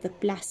 because of the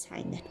plus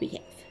sign that we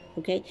have.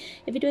 Okay,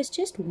 if it was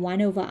just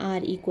 1 over R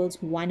equals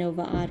 1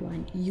 over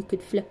R1, you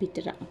could flip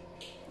it around.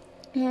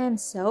 And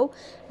so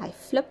I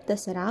flipped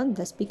this around.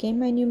 This became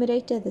my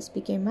numerator, this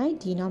became my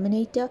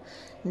denominator,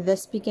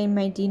 this became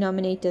my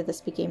denominator,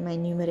 this became my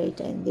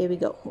numerator, and there we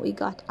go. We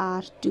got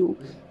R2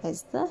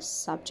 as the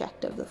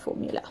subject of the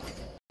formula.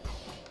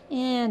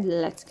 And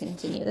let's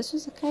continue. This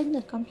was a kind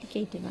of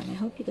complicated one. I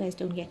hope you guys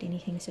don't get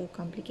anything so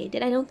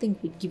complicated. I don't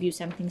think we'd give you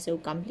something so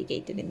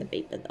complicated in the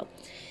paper though.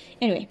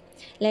 Anyway,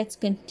 let's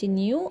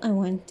continue. I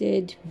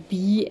wanted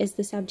B as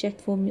the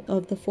subject form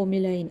of the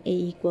formula in A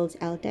equals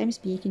L times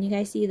B. Can you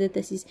guys see that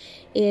this is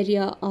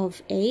area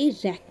of a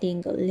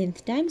rectangle,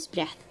 length times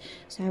breadth?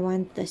 So I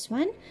want this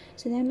one.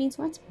 So that means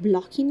what's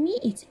blocking me?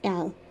 It's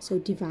L. So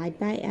divide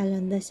by L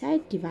on this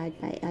side,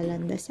 divide by L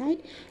on this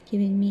side,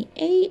 giving me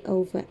A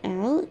over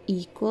L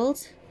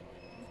equals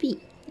B.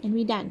 And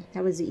we're done.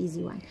 That was the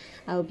easy one.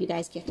 I hope you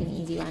guys get an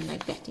easy one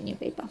like that in your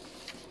paper.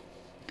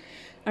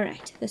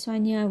 Alright, this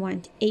one here, I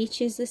want H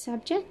as the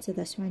subject. So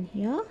this one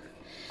here,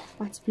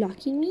 what's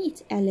blocking me?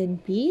 It's L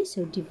and B.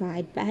 So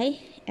divide by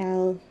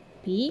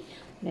LB.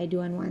 What I do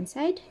on one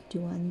side,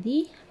 do on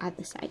the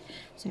other side.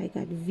 So I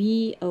got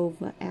V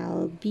over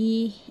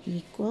LB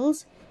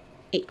equals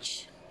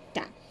H.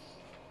 Done.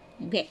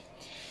 Okay.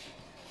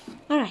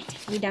 Alright,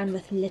 we're done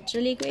with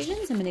literal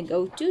equations. I'm going to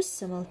go to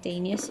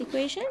simultaneous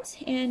equations.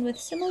 And with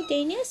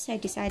simultaneous, I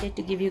decided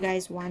to give you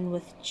guys one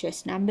with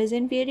just numbers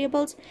and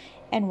variables,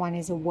 and one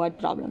is a word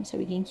problem. So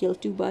we can kill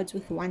two birds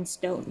with one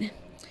stone.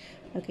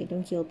 Okay,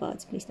 don't kill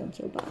birds. Please don't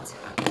kill birds.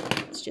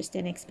 It's just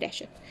an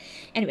expression.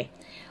 Anyway,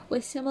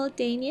 with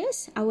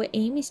simultaneous, our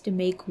aim is to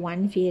make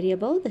one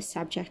variable the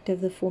subject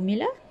of the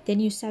formula. Then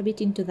you sub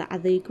it into the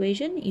other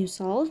equation, you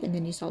solve, and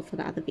then you solve for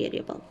the other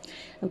variable.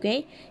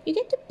 Okay, you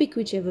get to pick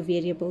whichever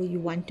variable you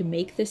want to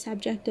make the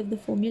subject of the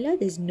formula.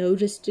 There's no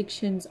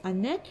restrictions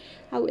on that.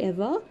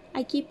 However,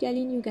 I keep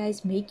telling you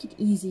guys, make it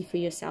easy for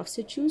yourself.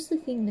 So choose the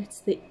thing that's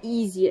the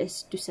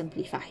easiest to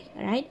simplify.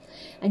 All right,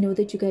 I know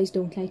that you guys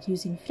don't like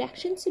using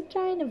fractions, so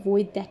try and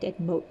avoid that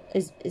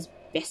as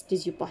best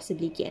as you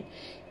possibly can.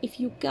 If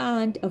you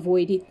can't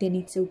avoid it, then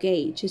it's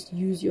okay, just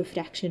use your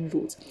fraction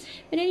rules.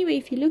 But anyway,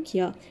 if you look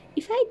here,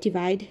 if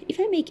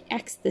I make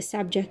x the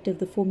subject of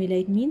the formula,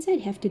 it means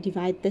I'd have to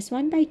divide this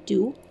one by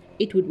 2,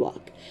 it would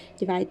work.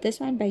 Divide this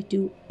one by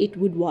 2, it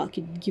would work,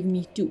 it would give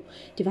me 2.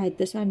 Divide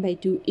this one by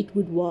 2, it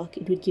would work,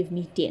 it would give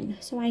me 10.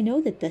 So I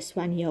know that this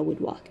one here would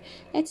work.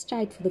 Let's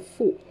try it for the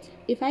 4.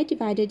 If I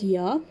divided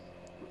here,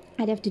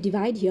 I'd have to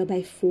divide here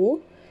by 4.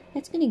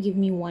 That's going to give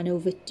me 1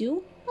 over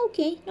 2.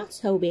 Okay, not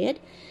so bad.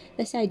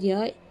 The side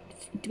here,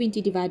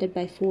 20 divided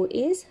by 4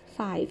 is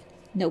 5.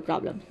 No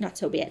problem, not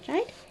so bad,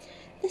 right?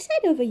 The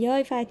side over here,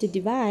 if I had to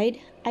divide,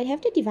 I'd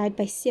have to divide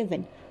by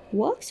 7.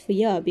 Works for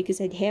here because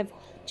I'd have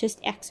just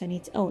x on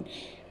its own.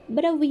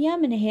 But over here, I'm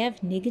going to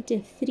have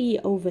negative 3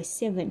 over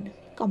 7.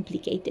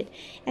 Complicated.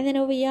 And then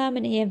over here, I'm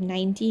going to have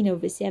 19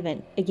 over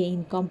 7.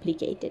 Again,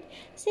 complicated.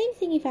 Same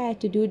thing if I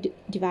had to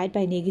divide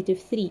by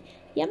negative 3.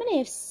 Here I'm going to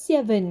have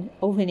 7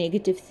 over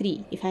negative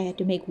 3 if I had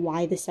to make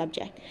y the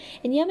subject.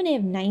 And here I'm going to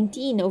have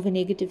 19 over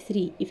negative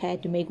 3 if I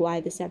had to make y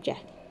the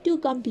subject. Too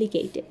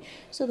complicated.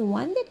 So the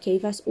one that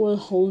gave us all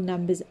whole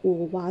numbers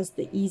or was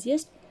the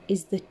easiest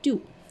is the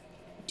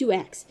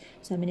 2x.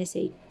 So I'm going to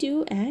say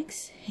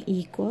 2x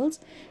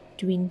equals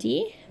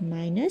 20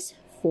 minus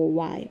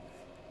 4y.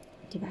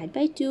 Divide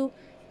by 2,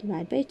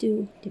 divide by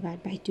 2,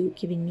 divide by 2,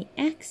 giving me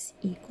x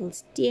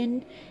equals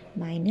 10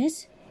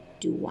 minus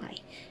 2y.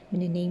 I'm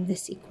going to name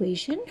this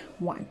equation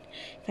 1.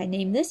 If I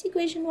name this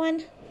equation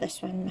 1,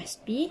 this one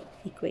must be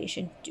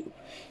equation 2.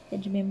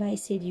 Then remember I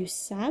said you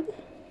sub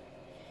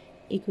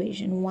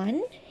equation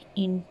 1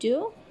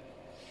 into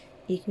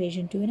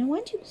equation 2. And I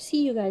want you to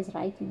see you guys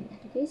writing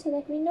that, okay, so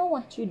that we know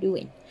what you're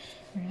doing.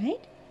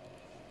 Alright?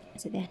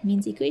 So that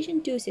means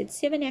equation 2 said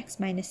 7x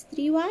minus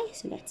 3y.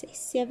 So let's say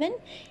 7.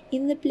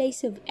 In the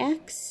place of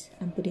x,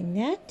 I'm putting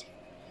that.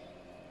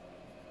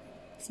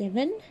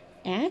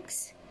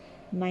 7x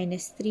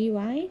minus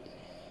 3y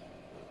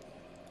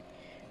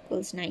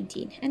equals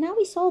 19. And now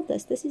we solve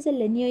this. This is a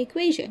linear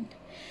equation.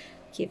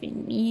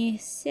 Giving me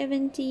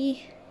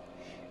 70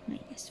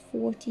 minus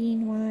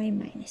 14y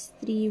minus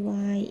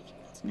 3y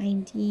equals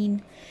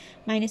 19.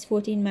 Minus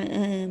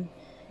 14,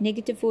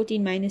 negative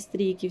 14 minus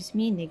 3 gives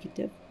me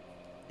negative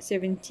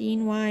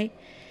 17y.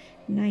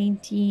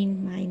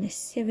 19 minus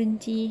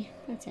 70,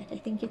 what's that? I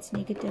think it's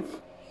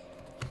negative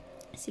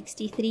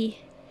 63.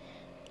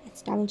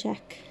 Let's double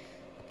check.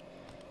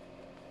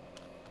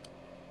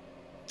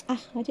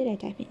 What did I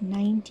type in?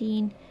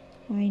 19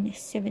 minus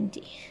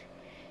 70.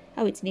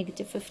 Oh, it's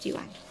negative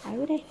 51. Why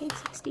would I think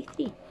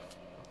 63?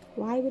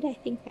 Why would I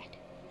think that?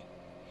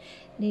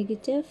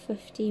 Negative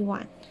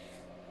 51.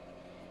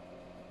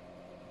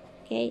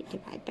 Okay,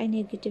 divide by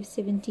negative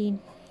 17.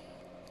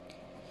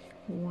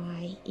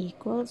 Y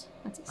equals,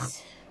 what's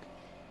this?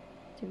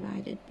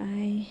 Divided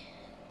by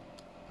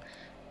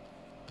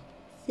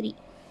 3.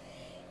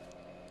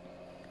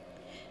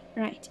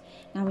 Right,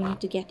 now we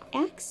need to get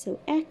x. So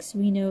x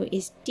we know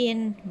is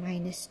 10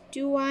 minus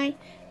 2y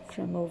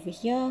from over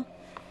here.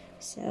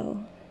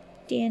 So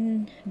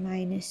 10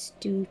 minus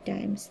 2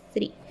 times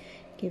 3,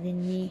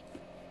 giving me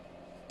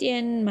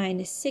 10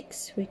 minus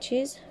 6, which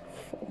is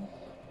 4.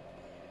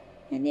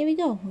 And there we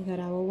go. We got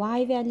our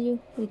y value.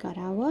 We got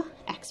our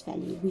x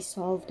value. We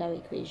solved our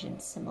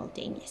equations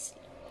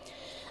simultaneously.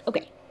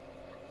 Okay,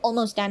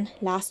 almost done.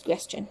 Last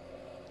question.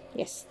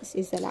 Yes, this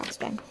is the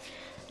last one.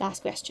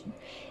 Last question.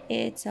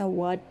 It's a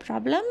word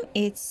problem.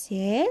 It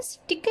says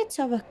tickets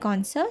of a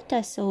concert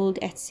are sold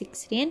at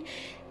 6 Rand.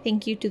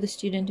 Thank you to the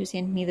student who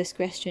sent me this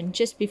question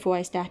just before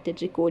I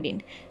started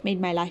recording.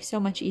 Made my life so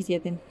much easier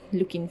than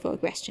looking for a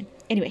question.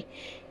 Anyway,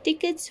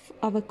 tickets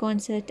of a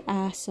concert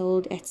are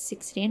sold at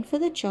 6 Rand for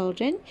the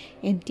children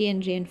and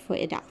 10 Rand for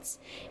adults.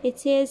 It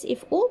says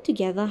if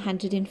altogether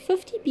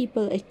 150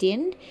 people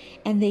attend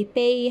and they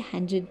pay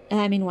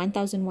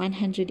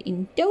 1,100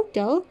 in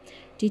total,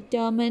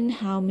 determine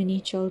how many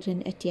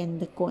children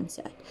attend the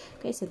concert.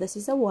 Okay, so this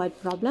is a word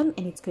problem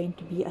and it's going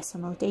to be a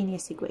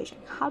simultaneous equation.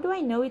 How do I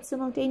know it's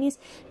simultaneous?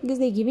 Because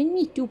they're giving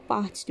me two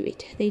parts to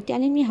it. They're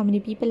telling me how many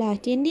people are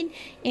attending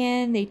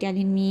and they're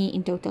telling me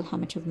in total how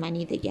much of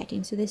money they're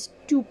getting. So there's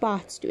two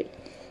parts to it.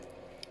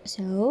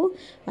 So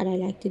what I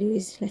like to do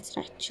is let's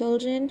write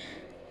children,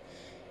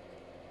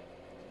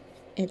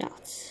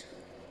 adults.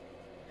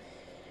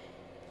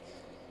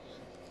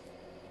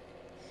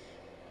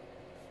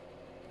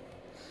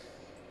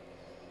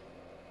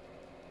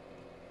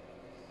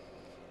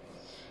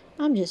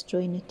 I'm just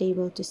drawing a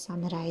table to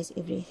summarize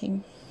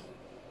everything.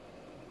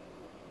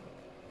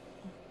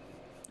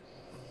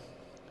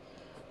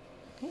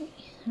 Okay,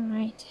 all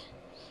right.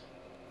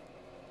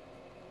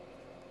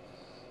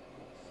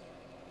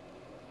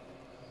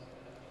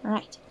 All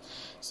right.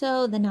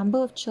 So the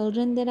number of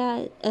children that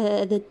are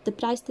the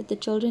price that the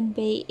children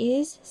pay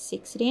is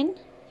 6 Rand.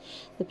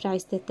 The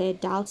price that the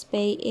adults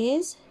pay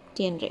is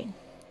 10 Rand.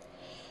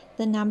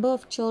 The number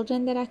of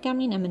children that are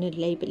coming, I'm going to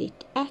label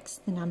it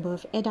X. The number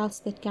of adults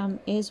that come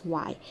is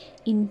Y.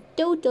 In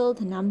total,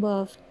 the number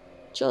of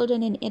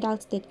children and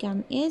adults that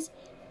come is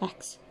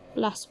X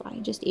plus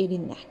Y. Just add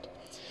in that.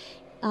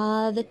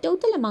 The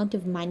total amount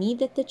of money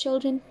that the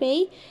children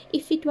pay,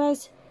 if it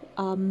was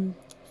 5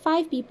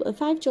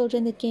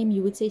 children that came,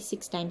 you would say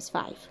 6 times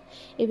 5.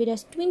 If it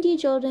has 20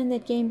 children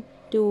that came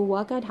to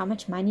work out how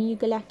much money you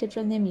collected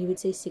from them, you would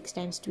say 6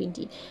 times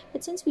 20.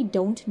 But since we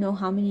don't know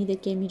how many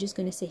that came, you're just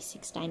going to say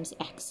 6 times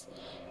X.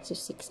 So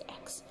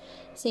 6X.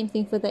 Same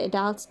thing for the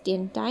adults,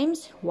 10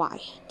 times Y,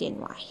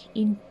 10Y.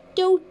 In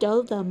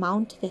total, the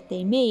amount that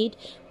they made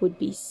would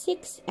be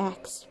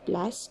 6X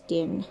plus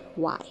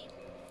 10Y.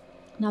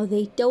 Now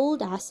they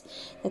told us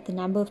that the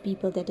number of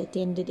people that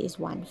attended is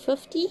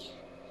 150.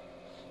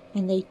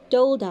 And they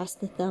told us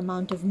that the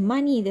amount of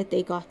money that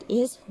they got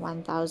is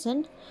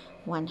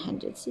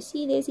 1,100. So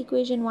see, there's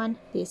equation 1,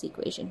 there's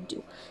equation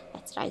 2.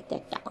 Let's write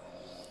that down.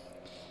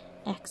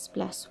 X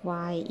plus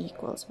Y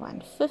equals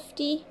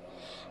 150.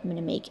 I'm going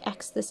to make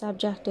X the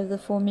subject of the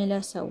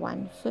formula. So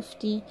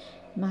 150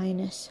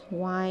 minus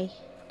Y.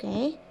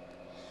 Okay.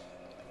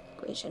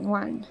 Equation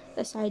 1.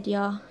 This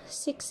idea,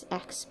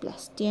 6X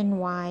plus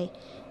 10Y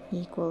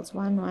equals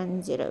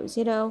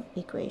 1100.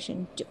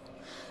 Equation 2.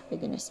 We're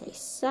going to say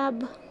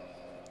sub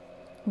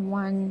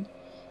 1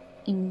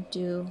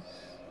 into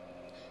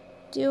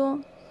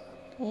 2.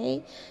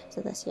 Okay, so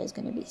this here is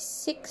going to be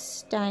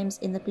 6 times,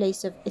 in the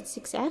place of, it's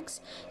 6x,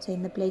 so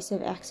in the place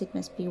of x it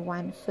must be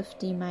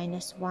 150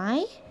 minus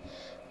y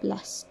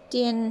plus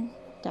 10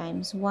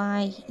 times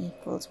y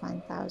equals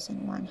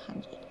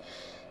 1100.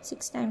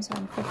 6 times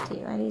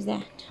 150, what is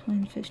that?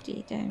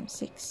 150 times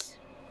 6,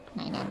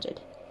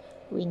 900.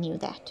 We knew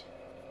that.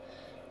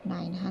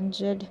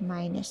 900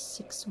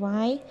 minus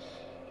 6y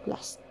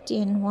plus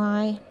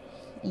 10y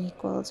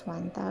equals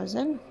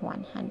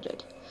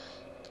 1100.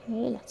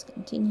 Okay, let's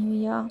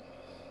continue here.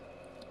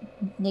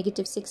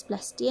 Negative 6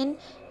 plus 10,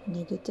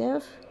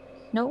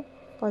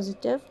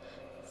 positive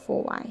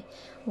 4y.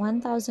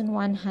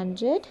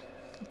 1100,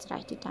 let's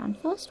write it down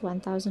first.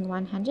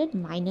 1100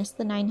 minus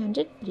the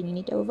 900, bringing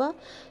it over,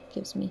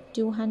 gives me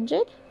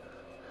 200.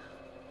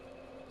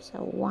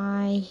 So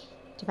y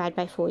divide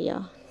by 4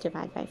 here,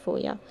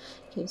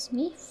 gives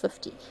me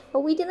 50.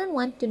 But we didn't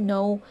want to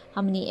know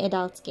how many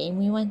adults came.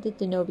 We wanted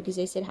to know, because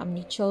they said how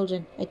many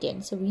children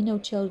attend. So we know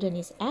children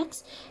is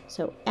x.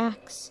 So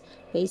x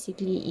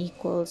basically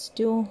equals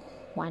to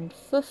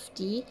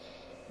 150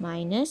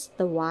 minus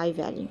the y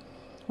value.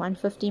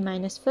 150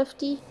 minus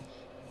 50,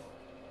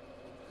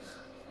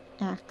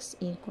 x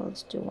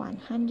equals to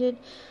 100.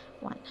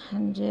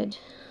 100.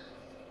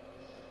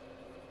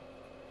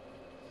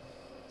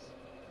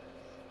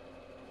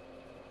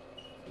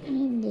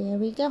 And there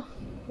we go.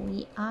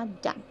 We are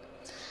done.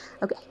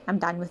 Okay, I'm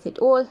done with it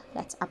all.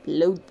 Let's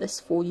upload this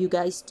for you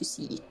guys to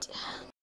see it.